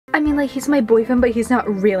mean, like, he's my boyfriend, but he's not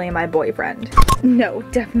really my boyfriend. No,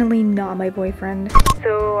 definitely not my boyfriend.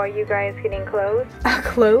 So, are you guys getting close?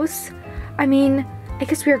 Close? I mean, I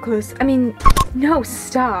guess we are close. I mean, no,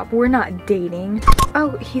 stop. We're not dating.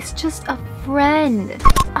 Oh, he's just a friend.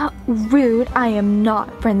 Rude. I am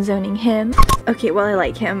not friend zoning him. Okay, well, I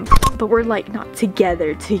like him, but we're like not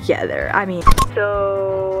together. I mean.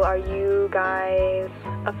 So, are you guys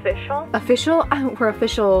official? Official? We're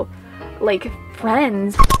official, like,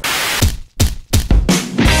 friends.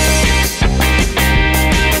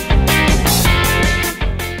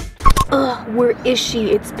 Ugh, where is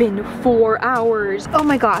she? It's been 4 hours. Oh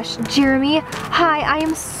my gosh, Jeremy. Hi, I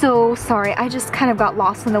am so sorry. I just kind of got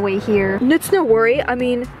lost on the way here. It's no worry. I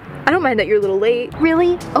mean, I don't mind that you're a little late.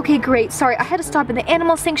 Really? Okay, great. Sorry, I had to stop in the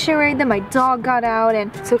animal sanctuary, then my dog got out,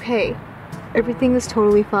 and it's okay. Everything is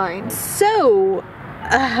totally fine. So,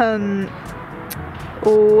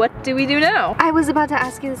 what do we do now? I was about to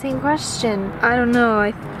ask you the same question. I don't know.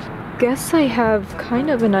 I guess I have kind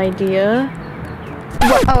of an idea.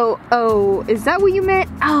 Oh, is that what you meant?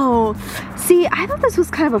 Oh, see, I thought this was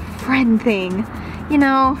kind of a friend thing. You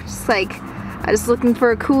know, just like, I was looking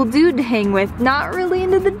for a cool dude to hang with, not really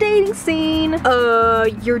into the dating scene.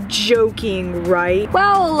 You're joking, right?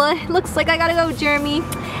 Well, looks like I gotta go, Jeremy.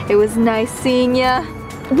 It was nice seeing ya.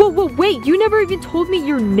 Whoa, wait, you never even told me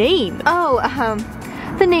your name. Oh,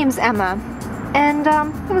 the name's Emma. And,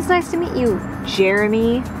 it was nice to meet you,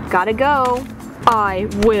 Jeremy. Gotta go. I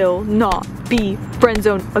will not be friend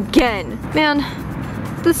zoned again. Man,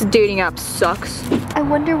 this dating app sucks. I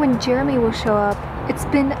wonder when Jeremy will show up. It's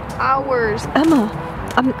been hours. Emma,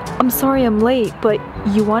 I'm sorry I'm late, but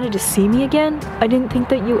you wanted to see me again? I didn't think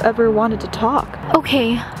that you ever wanted to talk.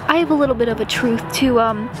 Okay, I have a little bit of a truth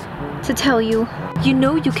to tell you. You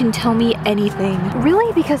know you can tell me anything.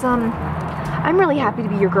 Really? Because, I'm really happy to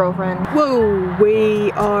be your girlfriend. Whoa,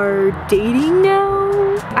 we are dating now?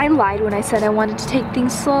 I lied when I said I wanted to take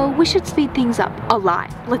things slow. We should speed things up a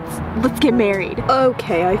lot. Let's get married.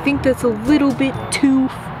 Okay, I think that's a little bit too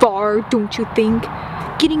far, don't you think?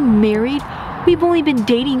 Getting married? We've only been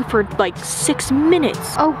dating for like 6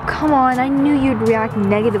 minutes. Oh, come on. I knew you'd react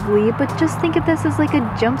negatively, but just think of this as like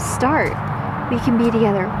a jump start. We can be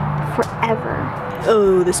together forever.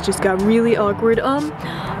 Oh, this just got really awkward.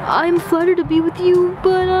 I'm flattered to be with you,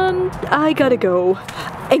 but I gotta go.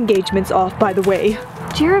 Engagement's off, by the way.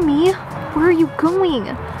 Jeremy, where are you going?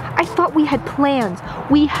 I thought we had plans.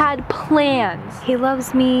 We had plans. He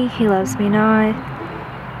loves me not.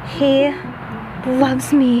 He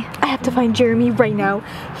loves me. I have to find Jeremy right now.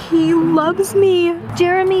 He loves me.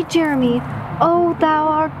 Jeremy, oh thou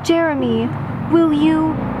art Jeremy, will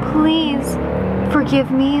you please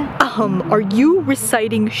forgive me? Are you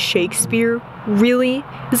reciting Shakespeare? Really?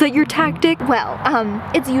 Is that your tactic? Well,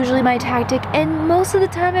 it's usually my tactic, and most of the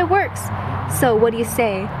time it works. So what do you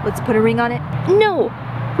say? Let's put a ring on it? No!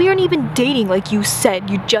 We aren't even dating like you said.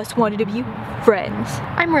 You just wanted to be friends.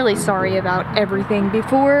 I'm really sorry about everything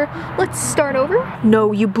before. Let's start over?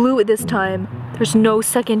 No, you blew it this time. There's no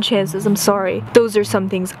second chances, I'm sorry. Those are some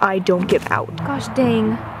things I don't give out. Gosh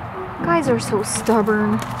dang. Guys are so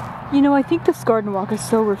stubborn. You know, I think this garden walk is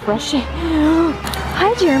so refreshing.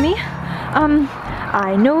 Hi, Jeremy.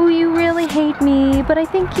 I know you really hate me, but I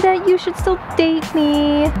think that you should still date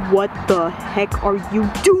me. What the heck are you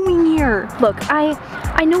doing here? Look,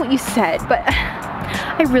 I know what you said, but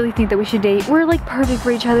I really think that we should date. We're like perfect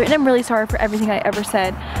for each other, and I'm really sorry for everything I ever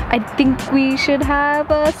said. I think we should have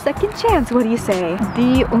a second chance. What do you say?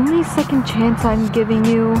 The only second chance I'm giving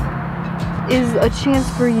you is a chance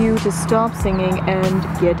for you to stop singing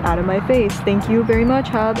and get out of my face. Thank you very much.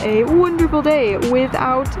 Have a wonderful day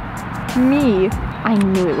without me. I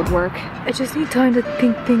knew it would work. I just need time to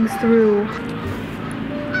think things through.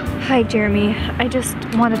 Hi, Jeremy. I just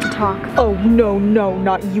wanted to talk. Oh, no,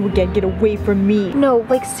 not you again. Get away from me. No,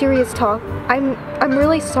 like serious talk. I'm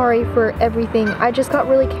really sorry for everything. I just got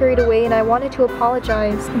really carried away and I wanted to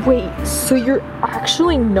apologize. Wait, so you're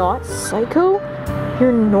actually not psycho?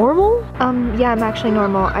 You're normal? Yeah, I'm actually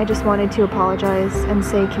normal. I just wanted to apologize and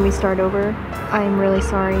say, can we start over? I'm really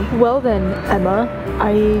sorry. Well then, Emma,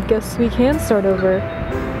 I guess we can start over.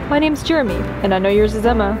 My name's Jeremy, and I know yours is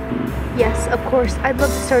Emma. Yes, of course. I'd love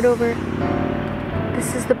to start over.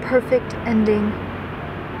 This is the perfect ending.